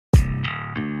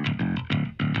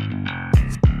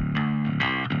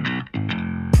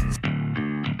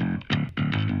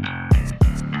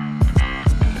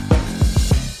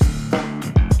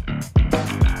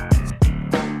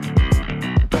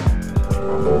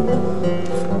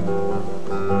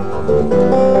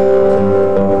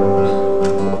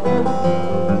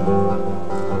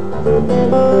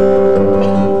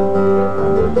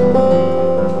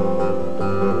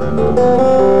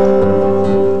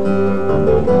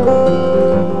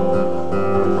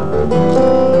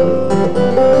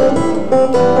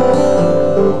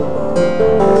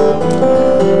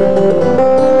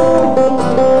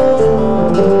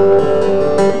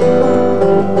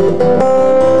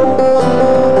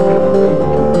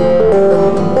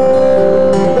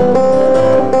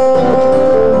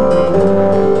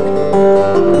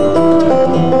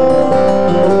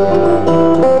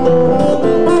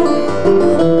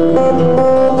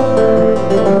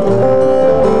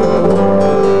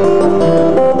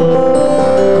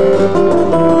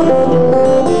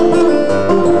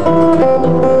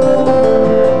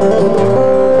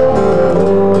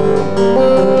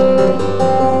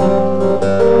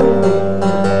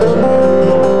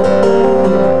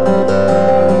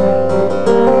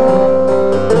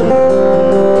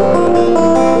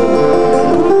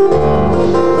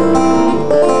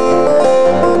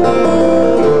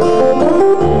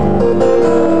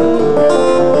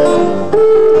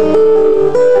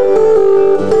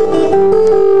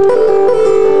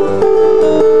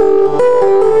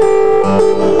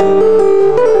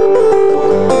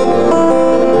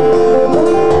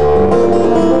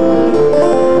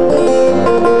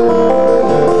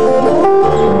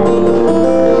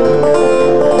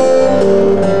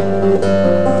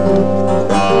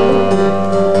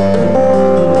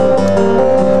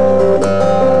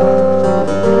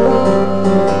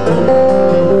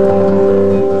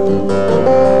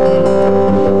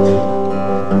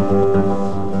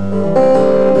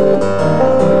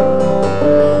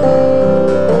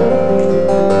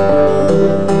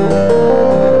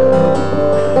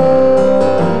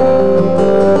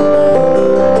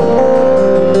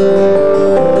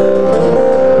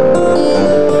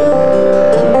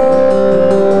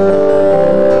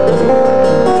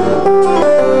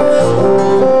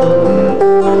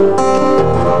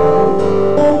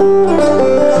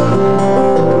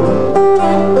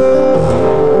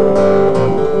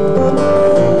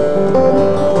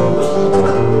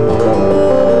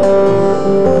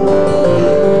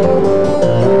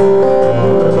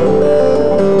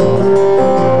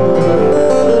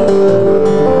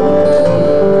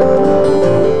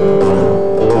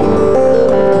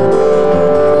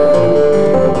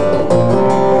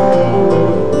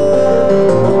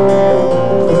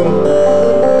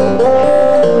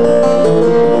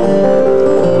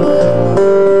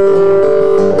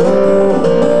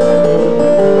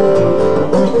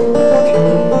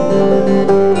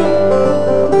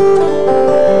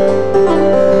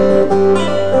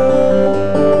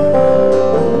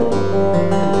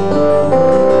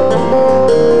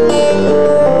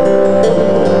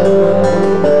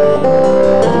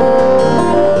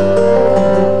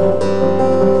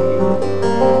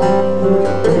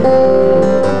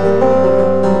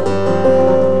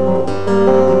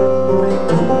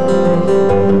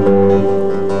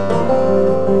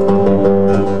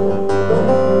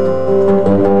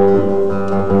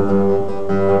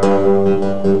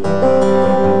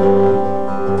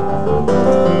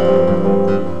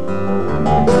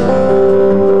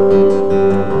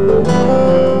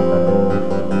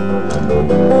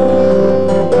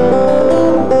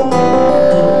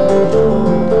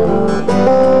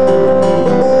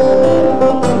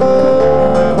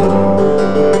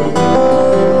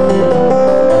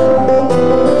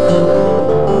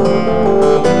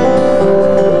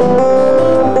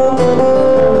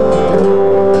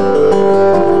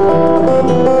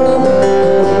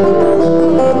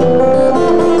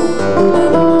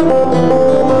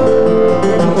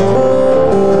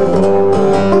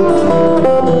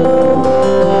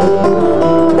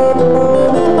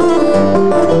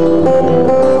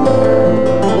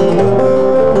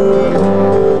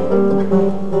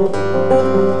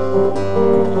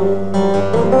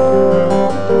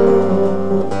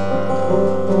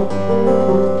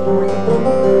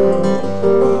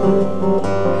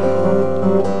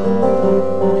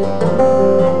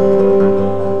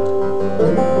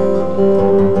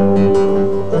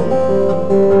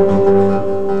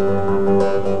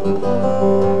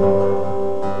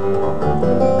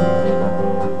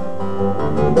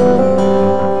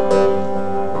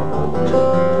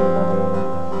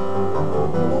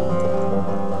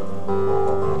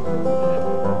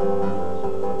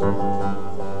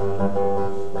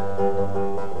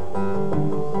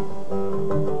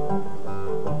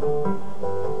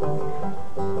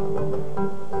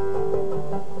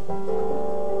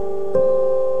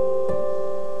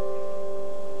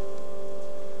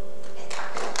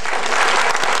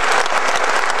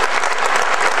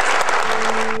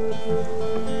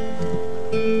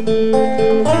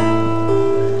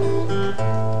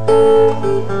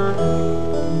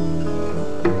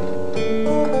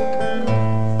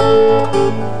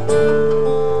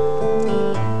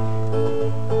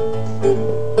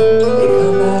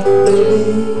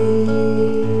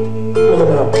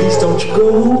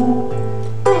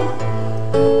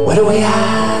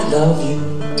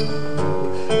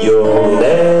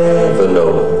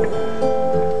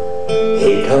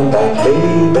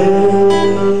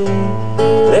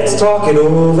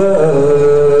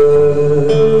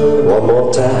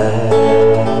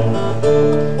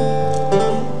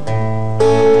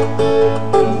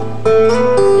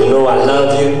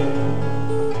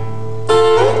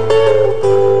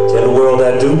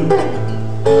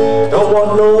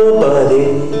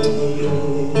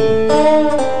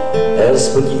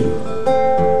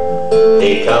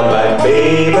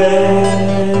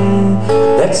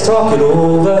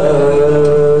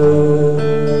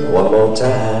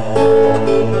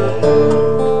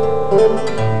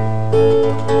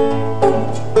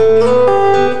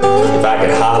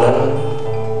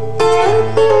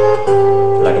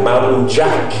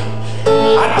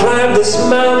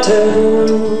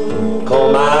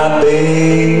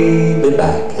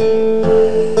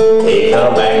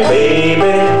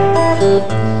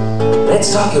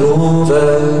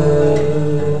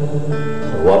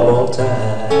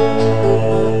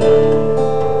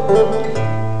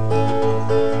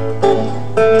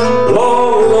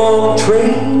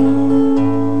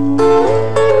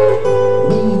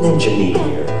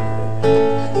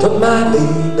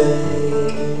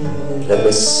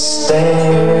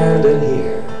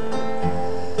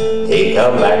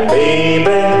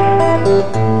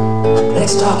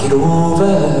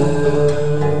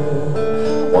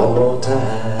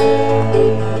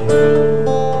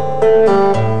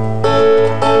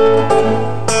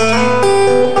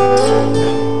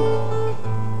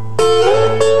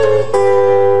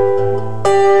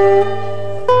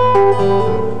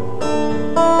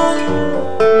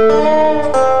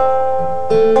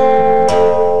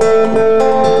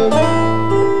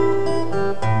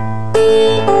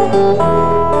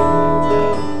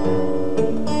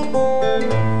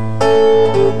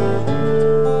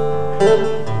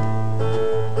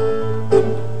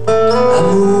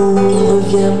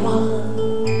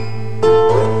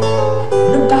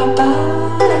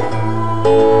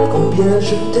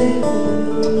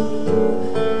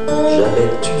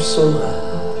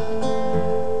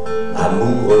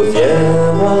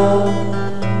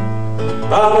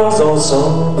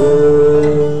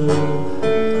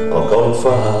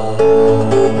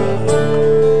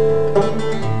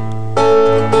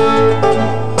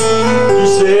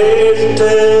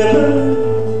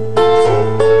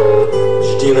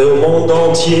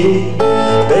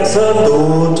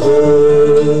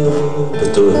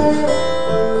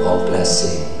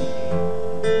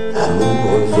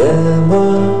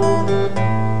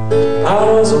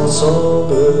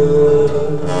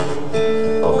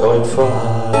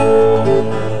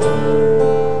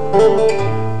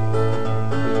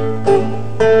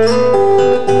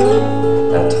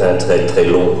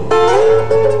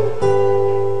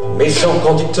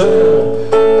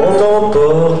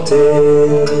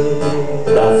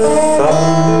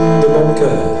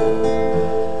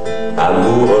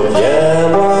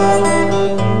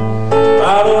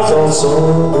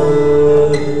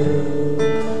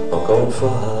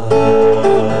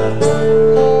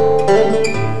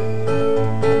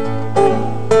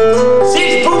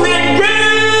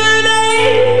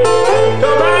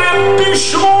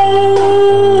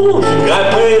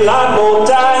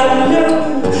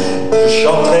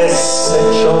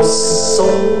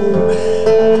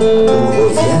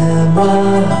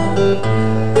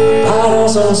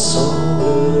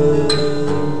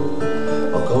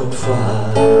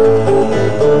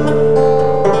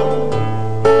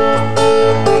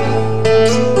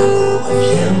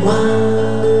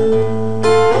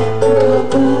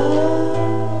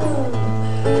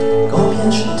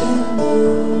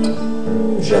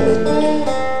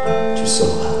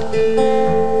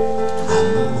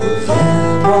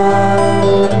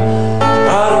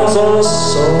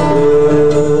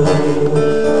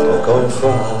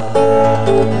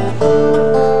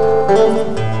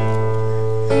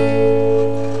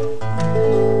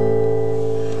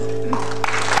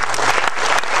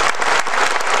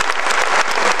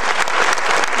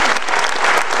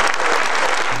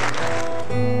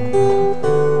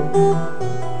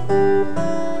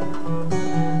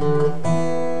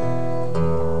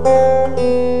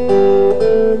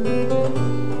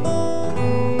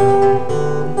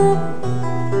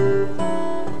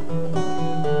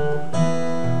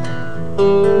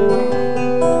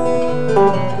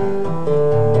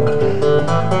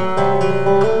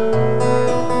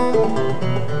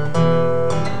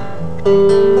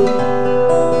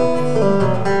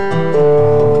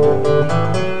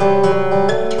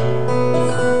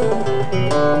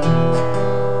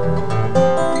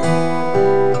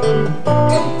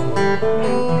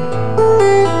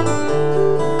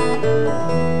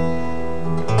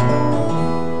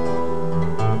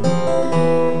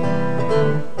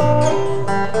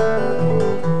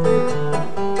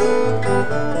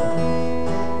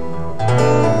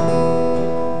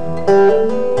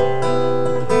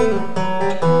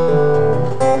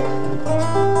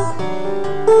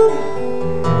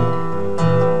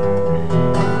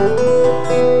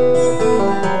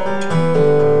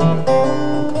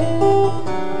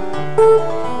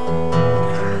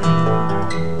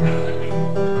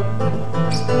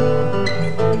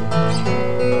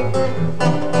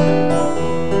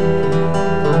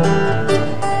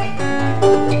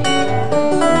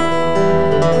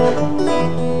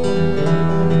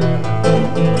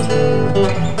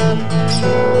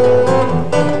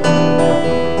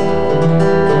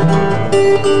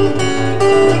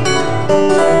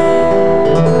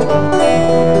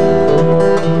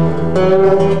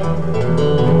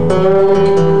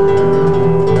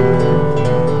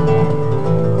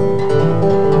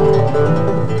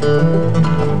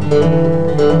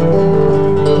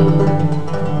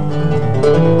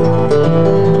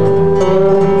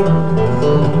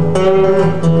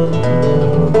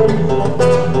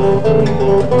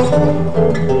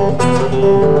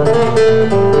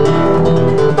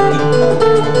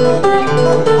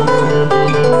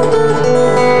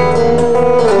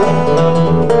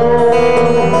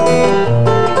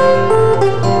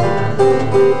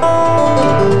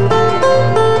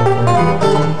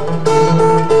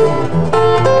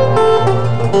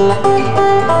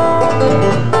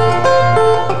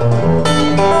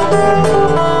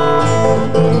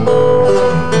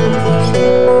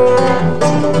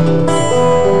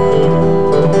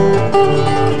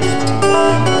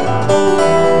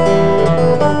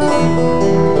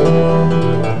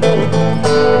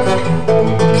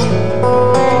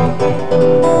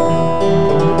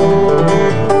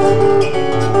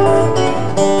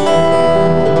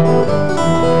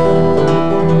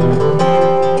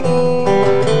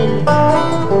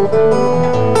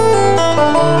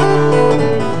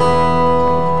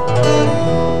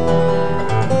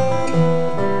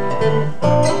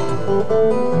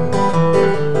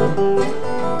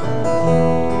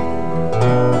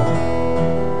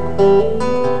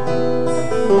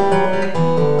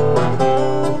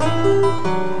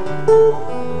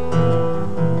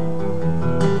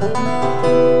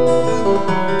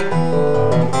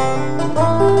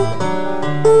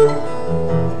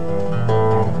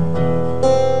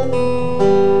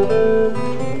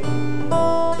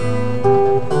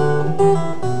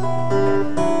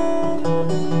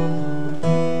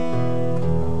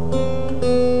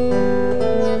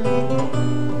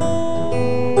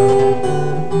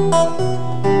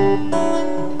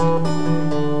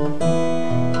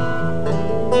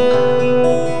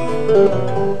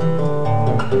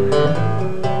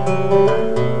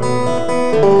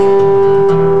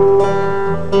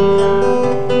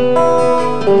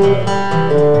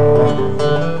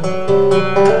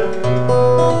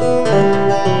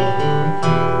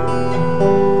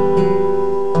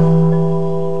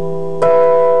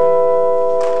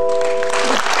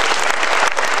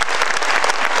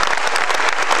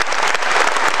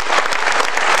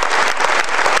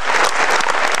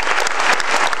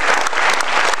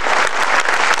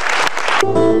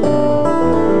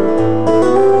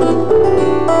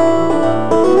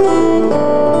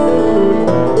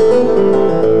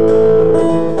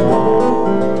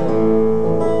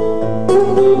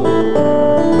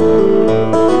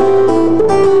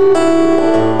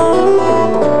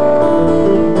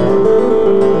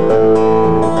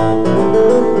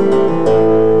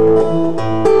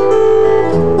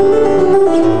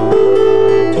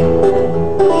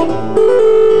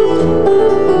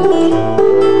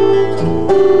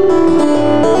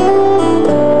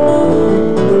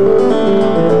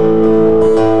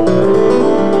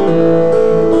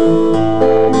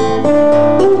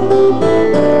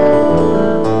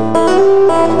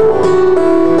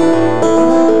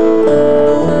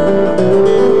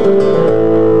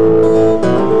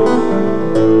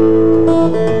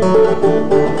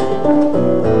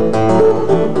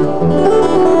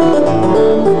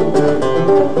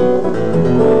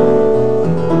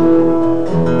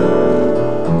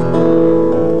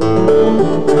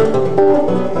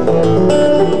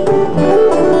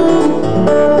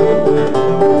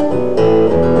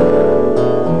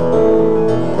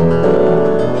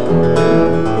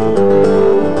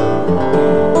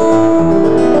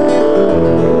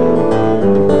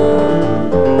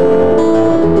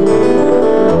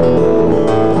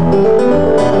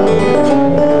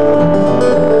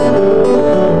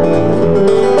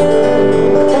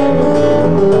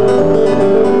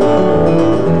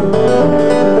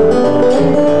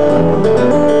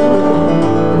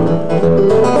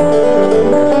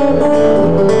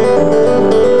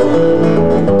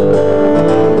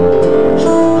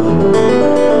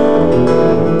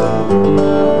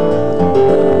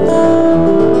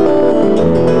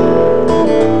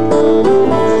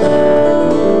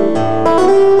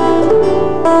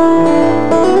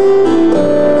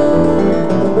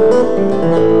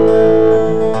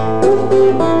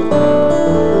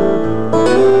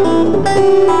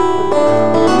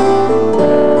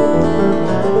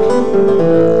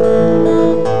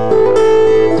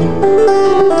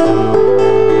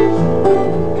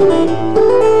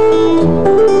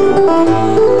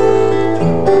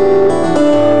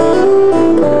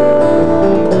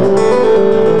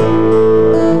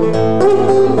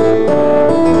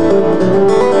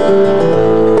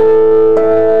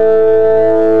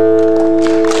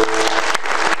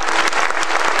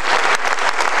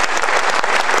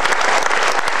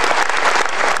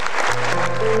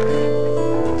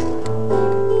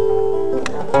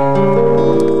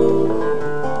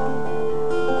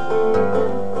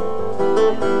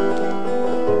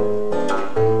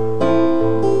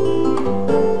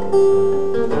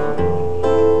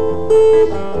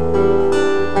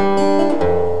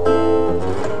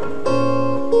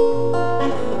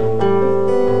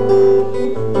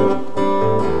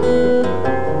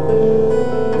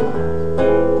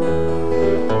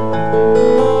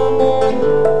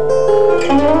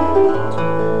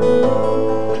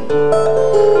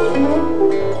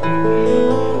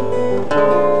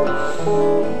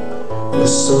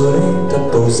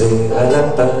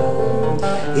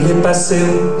passé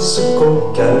ce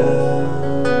coquin.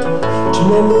 Tu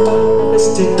n'aimes pas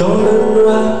rester dans le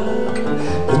noir,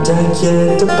 ne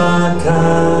t'inquiète pas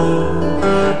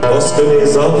car lorsque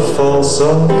les enfants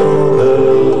s'endorment,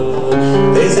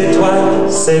 les étoiles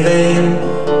s'éveillent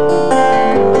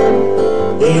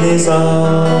et les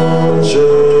anges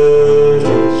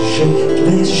légers,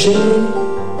 légers,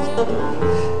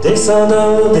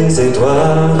 descendant des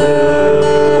étoiles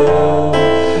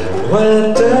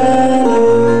lointaines,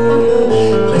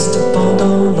 restent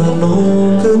pendant la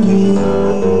longue nuit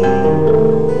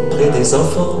près des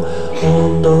enfants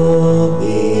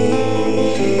endormis.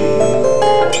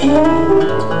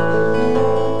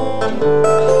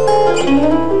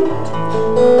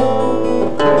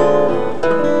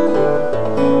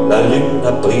 La lune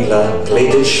a pris la clé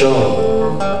des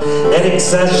chambres, elle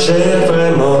exagère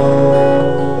vraiment.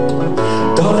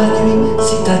 Dans la nuit,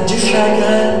 si t'as du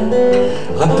chagrin,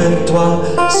 rappelle-toi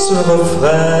ce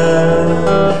refrain.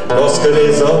 Lorsque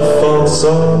les enfants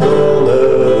s'endorment,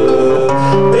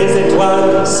 les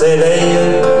étoiles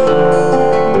s'éveillent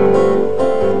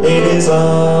et les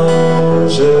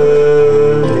anges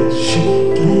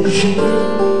légers, légers,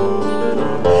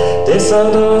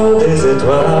 descendant des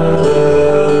étoiles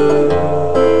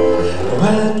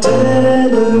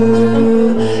lointaines,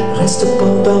 restent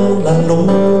pendant la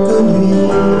longue nuit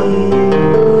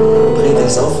près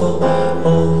des enfants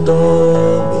endormis.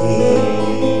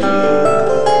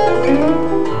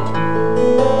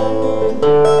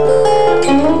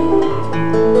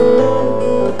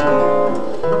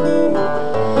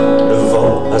 Le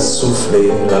vent a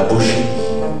soufflé la bougie,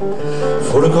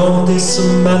 faut le gronder ce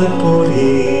mal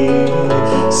poli.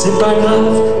 C'est pas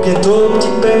grave, bientôt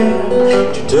petit père,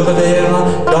 tu te reverras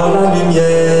dans la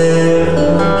lumière.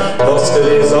 Lorsque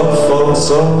les enfants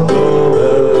s'endorment,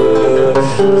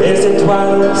 les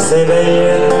étoiles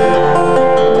s'éveillent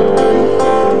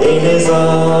et les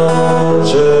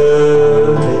anges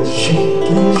légers,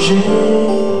 légers,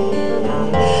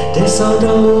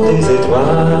 descendant des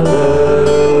étoiles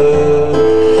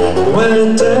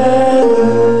lointaines,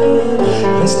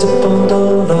 restent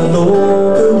pendant la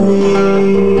longue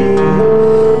nuit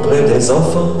près des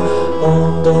enfants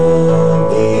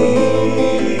endormis.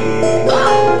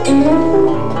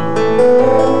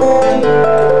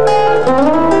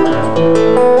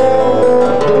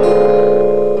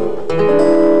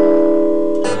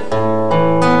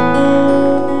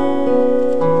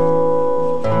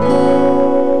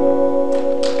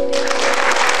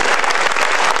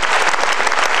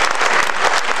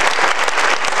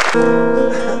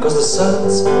 Cause the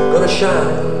sun's gonna shine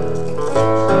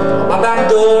on my back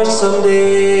door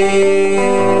someday.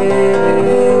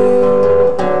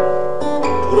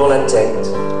 Tout dans la tête,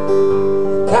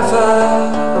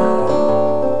 cafard,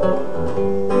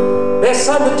 mais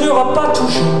ça ne durera pas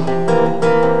toujours.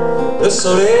 Le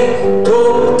soleil,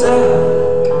 tôt ou tard,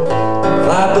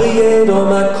 va briller dans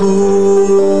ma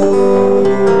cour.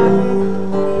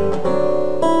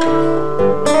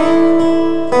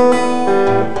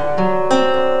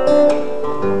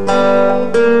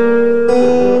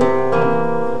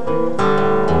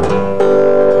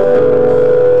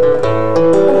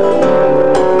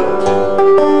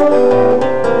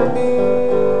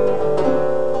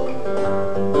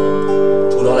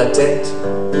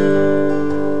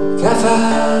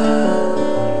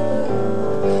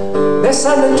 Mais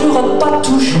ça ne durera pas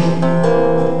toujours.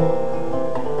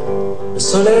 Le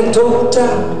soleil tôt ou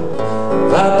tard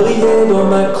va briller dans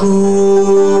ma cour.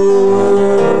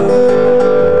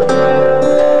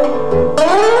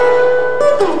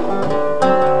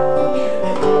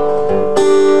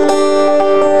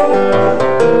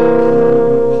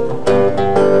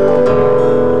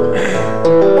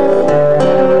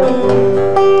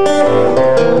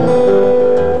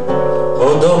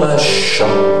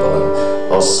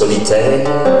 Solitaire,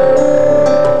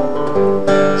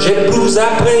 j'ai blues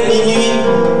après minuit.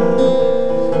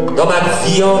 Dans ma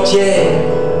vie entière,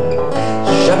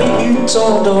 j'ai jamais eu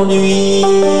tant d'ennui.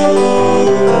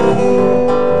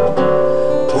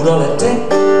 Tout dans la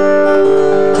tête,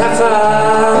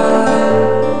 cafard,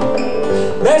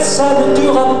 mais ça ne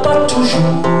durera pas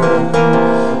toujours.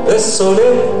 Le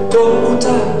soleil, tôt ou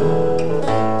tard,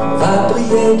 va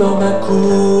briller dans ma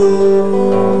cour.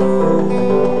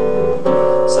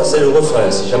 Ça c'est le refrain,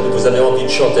 si jamais vous avez envie de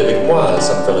chanter avec moi,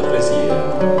 ça me ferait plaisir.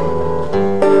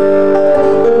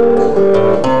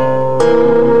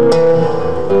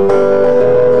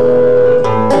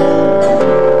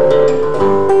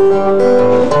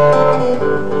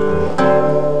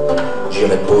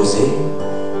 J'irai poser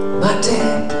ma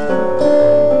tête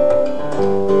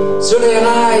sur les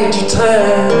rails du train,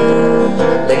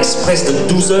 l'express de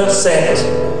 12h07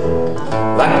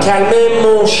 va calmer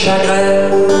mon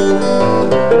chagrin.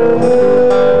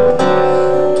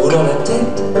 Tout dans la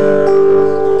tête,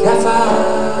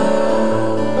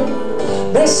 cafard,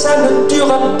 mais ça ne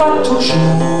durera pas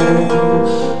toujours.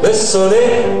 Le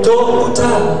soleil, tôt ou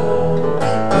tard,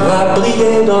 va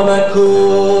briller dans ma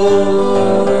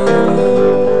cour.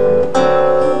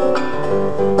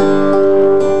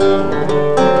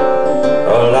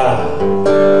 Oh là,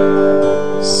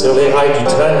 sur les rails du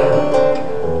train,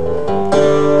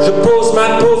 je pose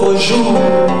ma pauvre joue,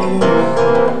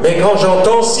 mais quand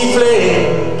j'entends siffler,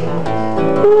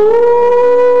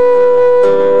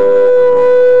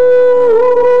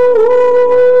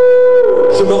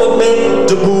 je me remets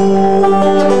debout.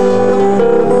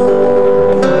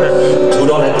 Tout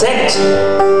dans la tête,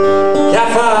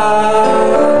 cafard,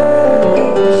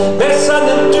 mais ça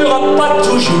ne durera pas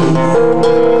toujours.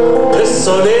 Le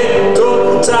soleil, tôt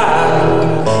ou tard,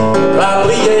 va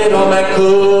briller dans ma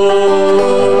cour.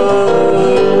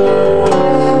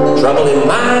 Trouble in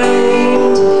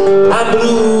mind, I'm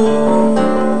blue,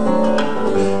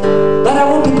 but I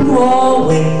won't be blue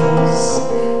always,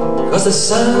 'cause the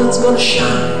sun's gonna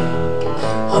shine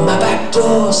on my back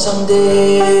door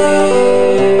someday.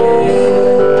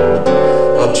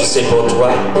 Oh, tu sais, pour toi,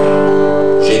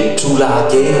 j'ai tout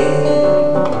largué,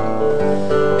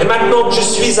 et maintenant que je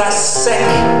suis à sec,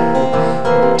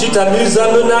 tu t'amuses à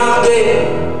me narguer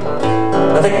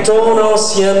avec ton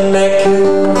ancien mec.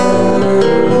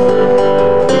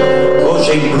 Oh,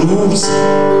 j'ai le blues,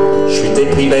 je suis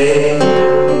déprimé.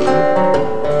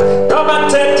 Dans ma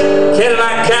tête, quel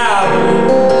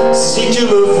vacarme, si tu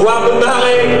me vois me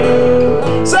marrer,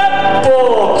 c'est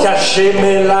pour cacher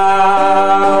mes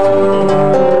larmes.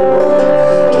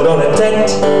 Tout dans la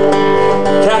tête,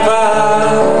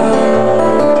 cavale,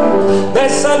 mais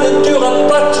ça ne durera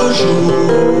pas toujours.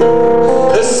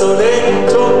 Le soleil,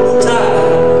 tôt ou tard,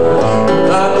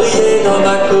 va briller dans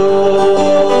ma cour.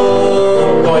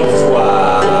 Encore une fois,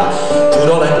 tout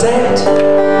dans la tête,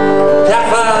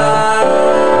 cavale,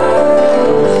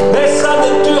 mais ça ne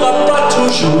durera pas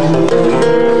toujours.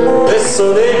 Le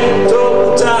soleil, tôt ou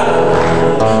tard,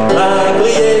 va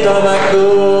briller dans ma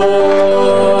cour.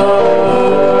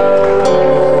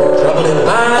 Trouble in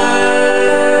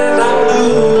mind, I'm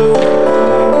blue,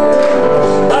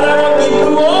 but I won't be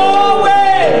blue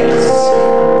always,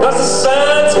 'cause the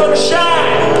sun's gonna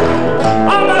shine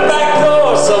on my back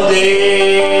door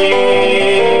someday.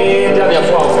 Dernière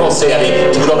fois en français, allez,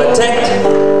 tout dans la tête,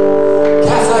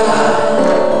 cafard,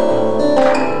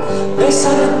 mais ça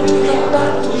ne durera pas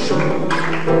toujours.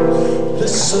 Le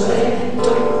soleil,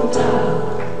 tôt ou tard,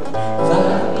 va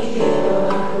briller dans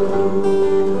ma cour.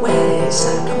 Ouais,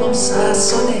 ça commence à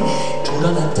sonner, tout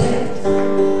dans la tête,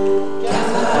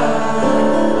 cafard,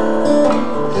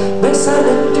 mais ça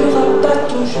ne durera pas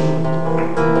toujours.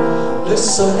 Le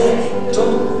soleil,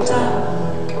 tôt ou tard,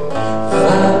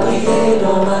 va briller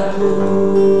dans ma cour.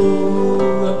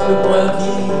 Un peu moins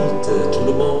vite, tout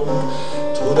le monde,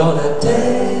 tout dans la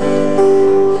tête,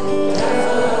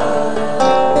 cafard,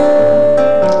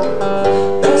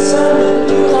 mais ça ne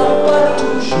durera pas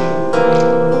toujours.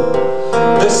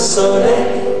 Le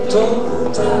soleil, tôt ou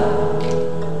tard,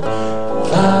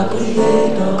 va briller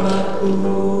dans ma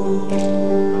cour.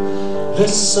 Le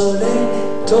soleil,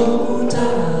 tôt ou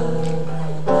tard,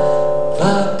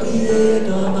 va briller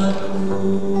dans ma cour.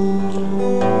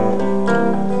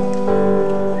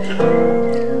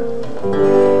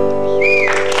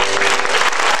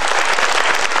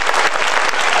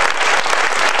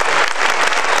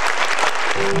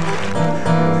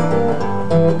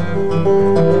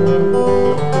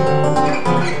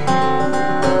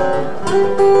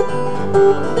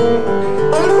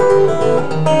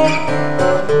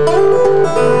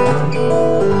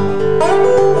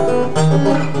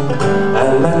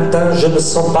 Un matin je me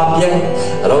sens pas bien,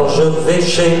 alors je vais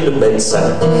chez le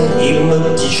médecin. Il me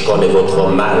dit je connais votre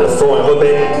mal, faut un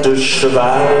remède de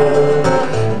cheval.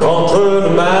 Contre le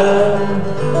mal,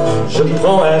 je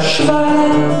prends un cheval.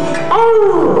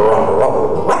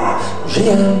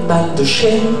 J'ai un mal de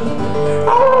chien.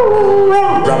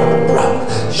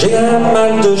 J'ai un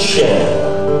mal de chien.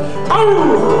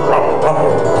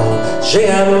 J'ai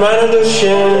un mal de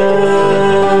chien.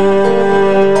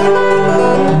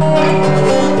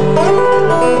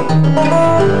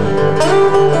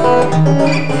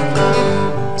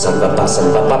 Ça ne va pas, ça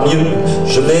ne va pas mieux.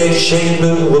 Je vais chez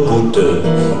le rebouteux.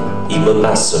 Il me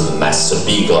masse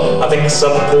bigre avec sa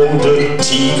peau de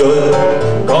tigre.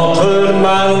 Contre le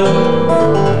mal,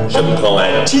 je prends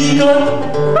un tigre.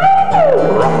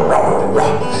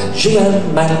 J'ai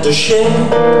un mal de chien.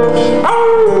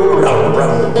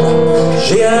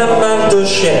 J'ai un mal de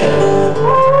chien.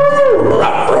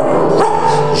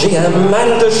 j'ai un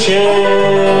mal de chien.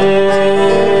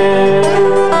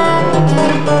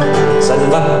 Ça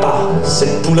ne va pas,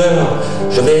 cette douleur,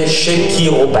 je vais chez le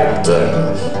chiropracteur.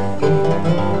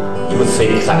 Il me fait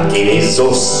craquer les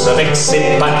os avec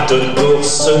ses pattes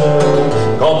d'ours.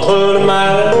 Contre le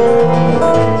mal,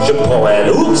 je prends un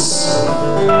ours.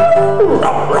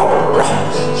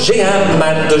 J'ai un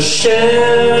mal de chien.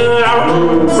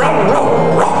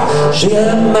 J'ai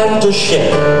un mal de chien.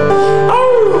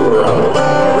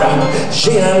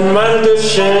 J'ai un mal de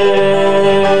chien.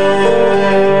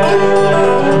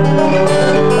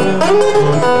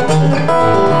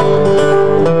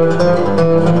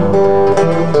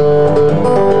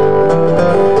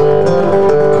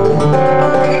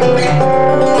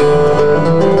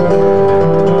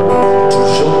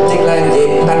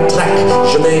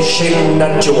 Chez le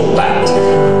naturopathe.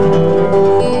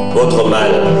 Votre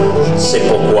mal, je sais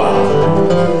pourquoi.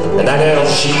 Une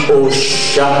allergie au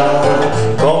chat.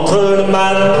 Contre le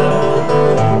mal,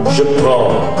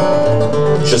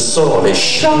 je sors les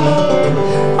chats.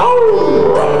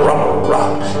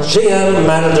 J'ai un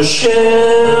mal de chien.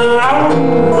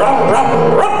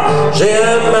 J'ai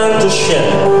un mal de chien.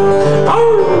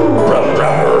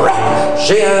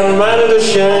 J'ai un mal de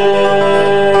chien.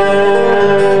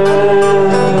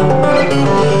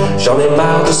 J'en ai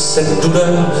marre de cette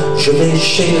douleur, je vais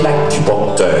chez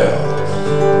l'acupuncteur.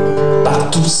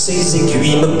 Partout ces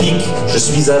aiguilles me piquent, je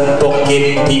suis un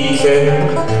porc-épic.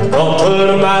 Contre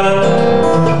le mal,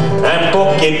 un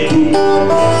porc-épic.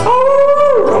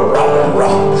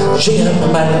 J'ai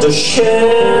un mal de chien.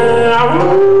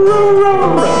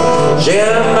 J'ai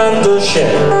un mal de chien.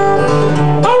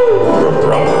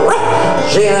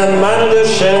 J'ai un mal de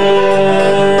chien.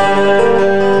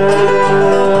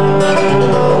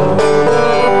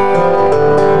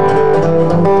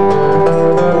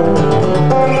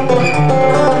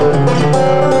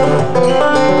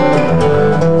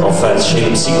 Chez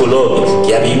le psychologue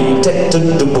qui avait une tête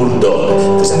de bulldog.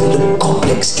 Vous avez le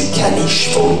complexe du caniche,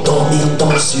 faut dormir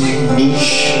dans une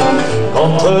niche.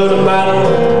 Entre le mal,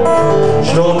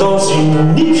 je dors dans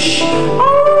une niche.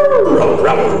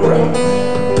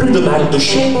 Plus de mal de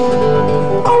chien.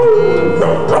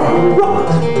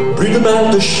 Plus de mal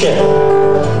de chien.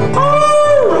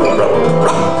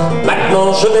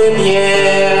 Maintenant je vais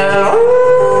bien.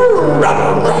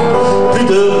 Plus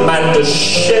de mal de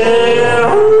chien.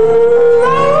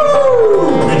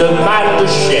 De mal de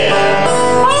chien.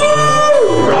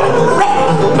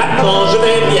 Maintenant je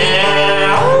vais bien.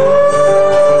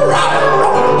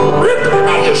 Le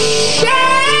mal de chien.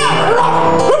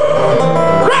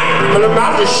 Le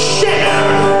mal de chien.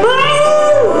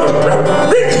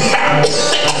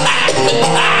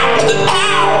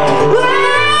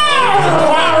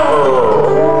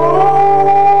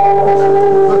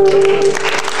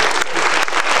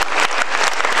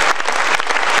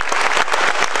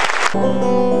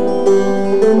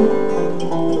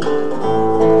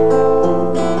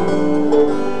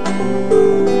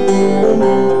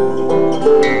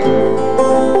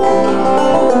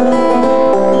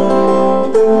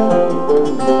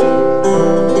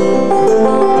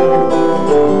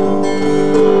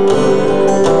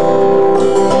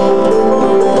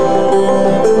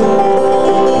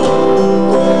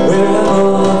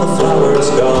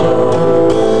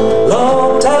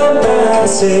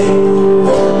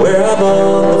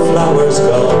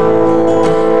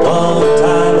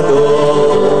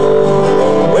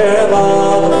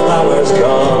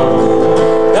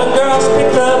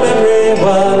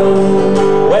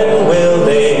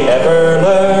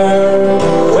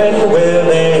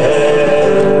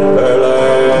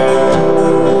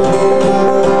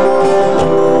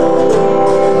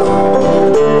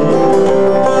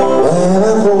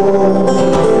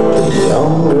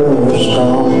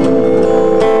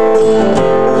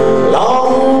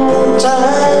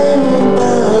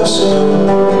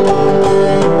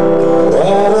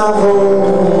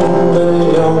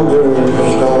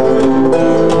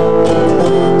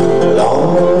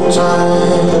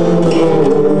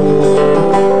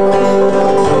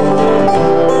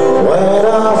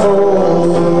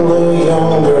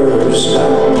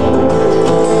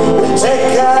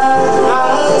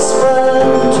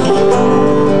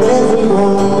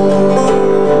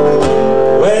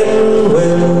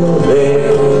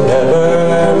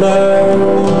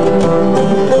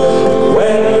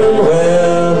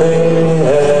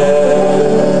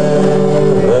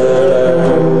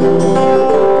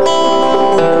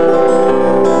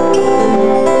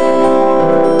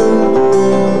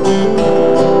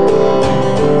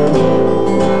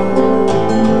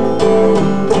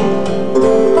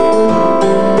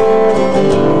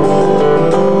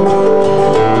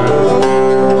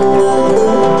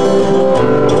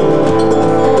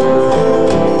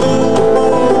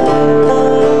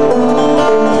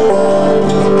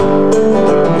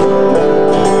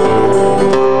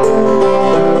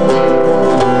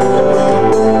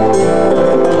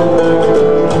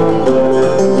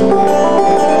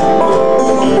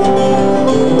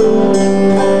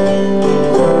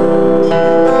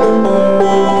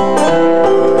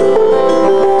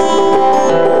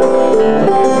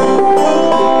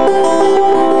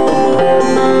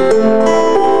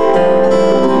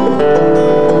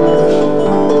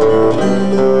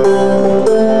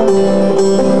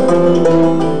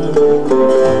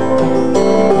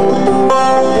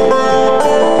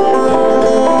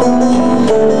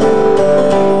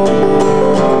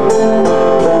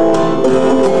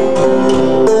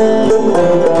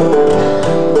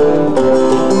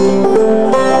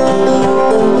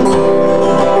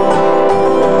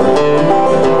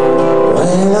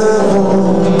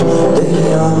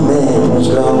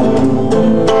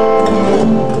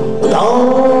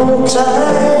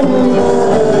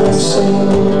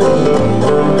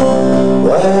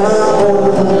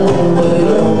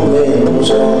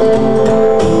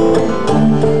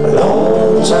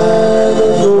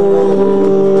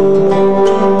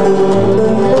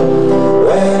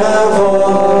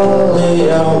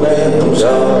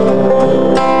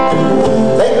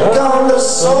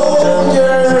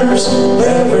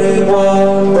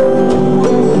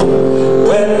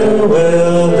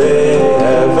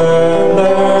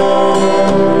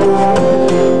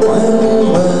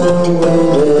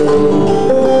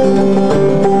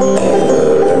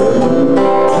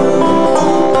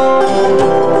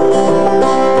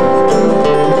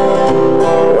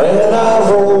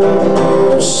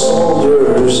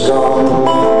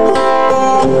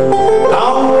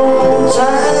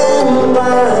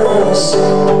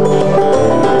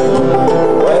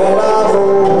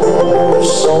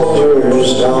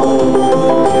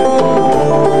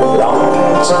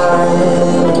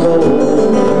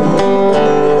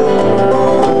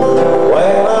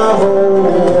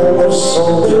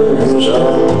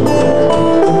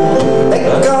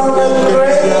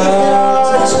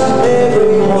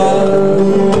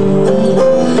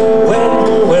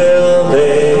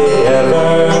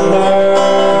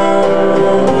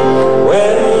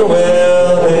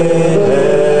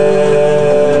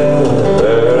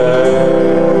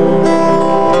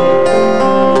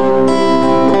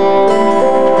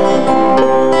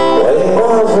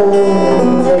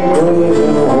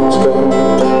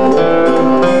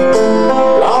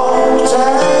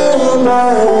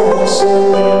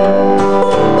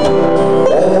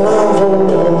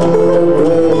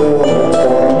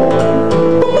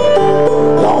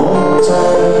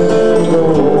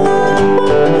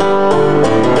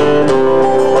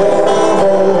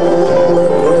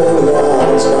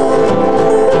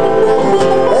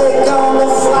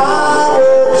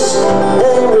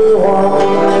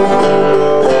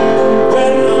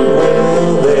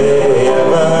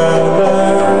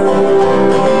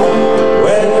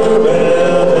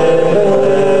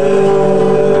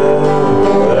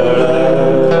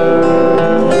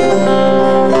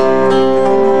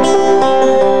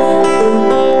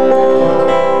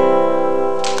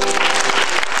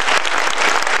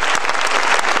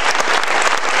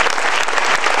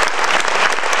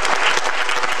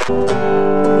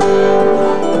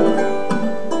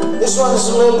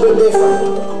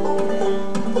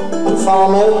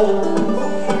 farmer.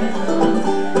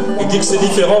 Il dit que c'est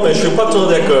différent, mais je suis pas trop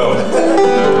d'accord.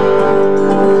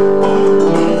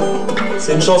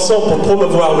 C'est une chanson pour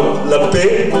promouvoir la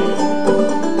paix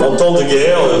en temps de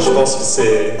guerre. Je pense que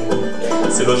c'est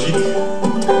logique.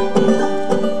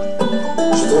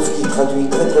 Je trouve qu'il traduit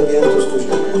très très bien tout ce que je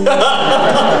dis.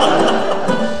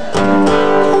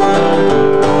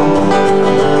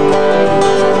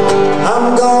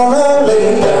 I'm gonna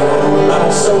lay down my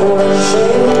soul in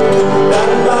shame,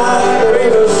 down by the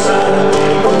riverside,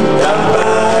 down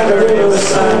by the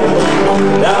riverside,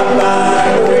 down by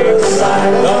the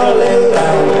riverside. Gonna lay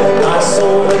down my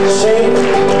soul in shame,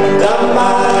 down by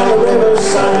the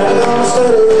riverside. I'm gonna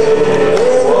study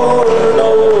water no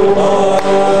more.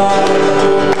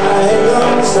 I ain't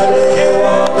gonna study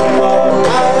water no more.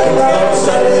 I ain't gonna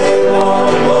study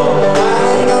water no more. I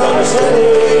ain't gonna study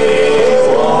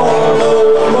water no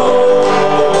more.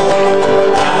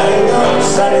 I ain't gonna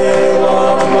study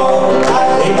water no more. I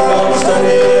ain't gonna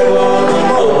study water no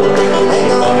more. Ain't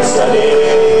gonna study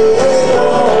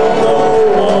water no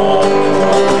more.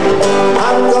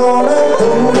 I'm gonna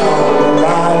go down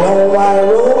my own white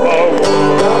road,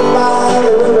 down by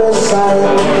the riverside,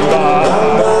 down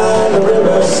by the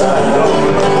riverside,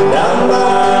 down by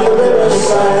the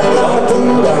riverside. I'm gonna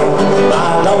go down my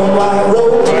own white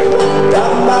road,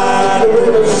 down by the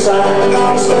riverside. I'm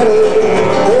gonna study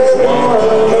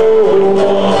water no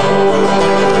more.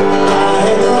 I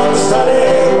ain't gonna study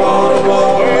water no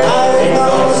more. I ain't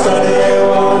gonna study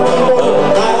water no more.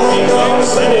 I ain't gonna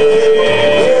study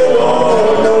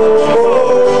water no more.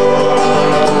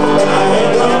 I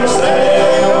ain't gonna study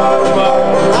water no more.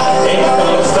 I ain't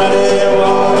gonna study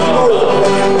water no more.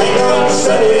 Ain't gonna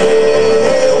study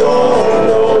water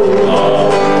no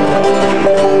more.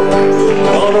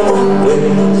 Gonna walk with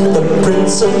the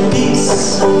Prince of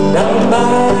Peace down by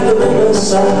the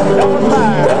riverside,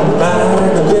 down by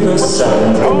the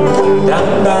riverside, down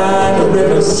by the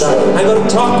riverside. I'm gonna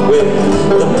talk with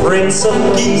the Prince of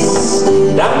Peace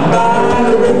down by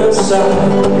the riverside,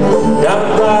 down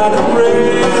by the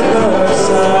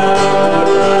riverside.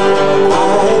 I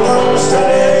ain't gonna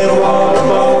study water no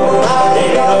more. I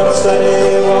ain't gonna study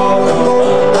water no more.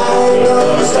 I ain't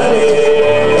gonna study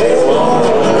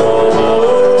water no more.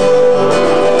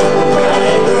 I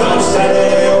ain't gonna study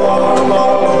water no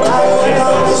more. I ain't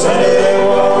gonna study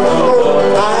water no more.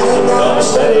 I ain't gonna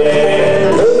study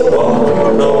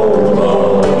water no more.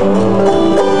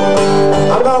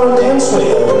 I'm gonna dance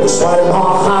with the sweaty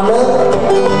Mohammed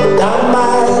down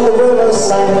by the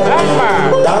riverside,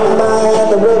 down by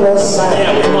the riverside.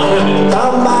 Yeah, we might have it.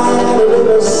 Down by the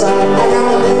riverside, I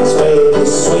gotta dance with the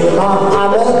sweet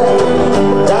Mohammed.